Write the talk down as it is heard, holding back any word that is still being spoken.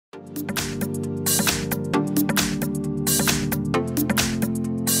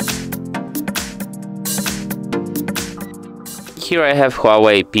Here I have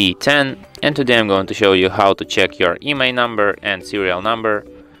HUAWEI P10, and today I'm going to show you how to check your IMEI number and serial number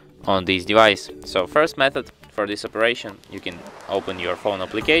on this device. So first method for this operation, you can open your phone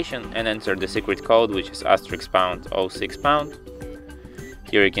application and enter the secret code, which is *#06#.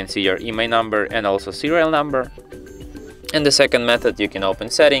 Here you can see your IMEI number and also serial number. And the second method, you can open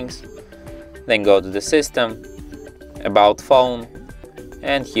settings, then go to the system, about phone,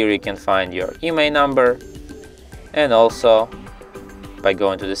 and here you can find your IMEI number, and also by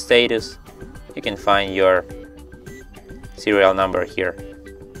going to the status you can find your serial number here.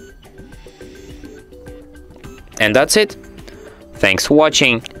 And that's it. Thanks for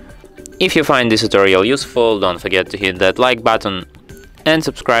watching. If you find this tutorial useful, don't forget to hit that like button and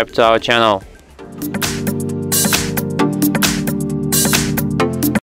subscribe to our channel.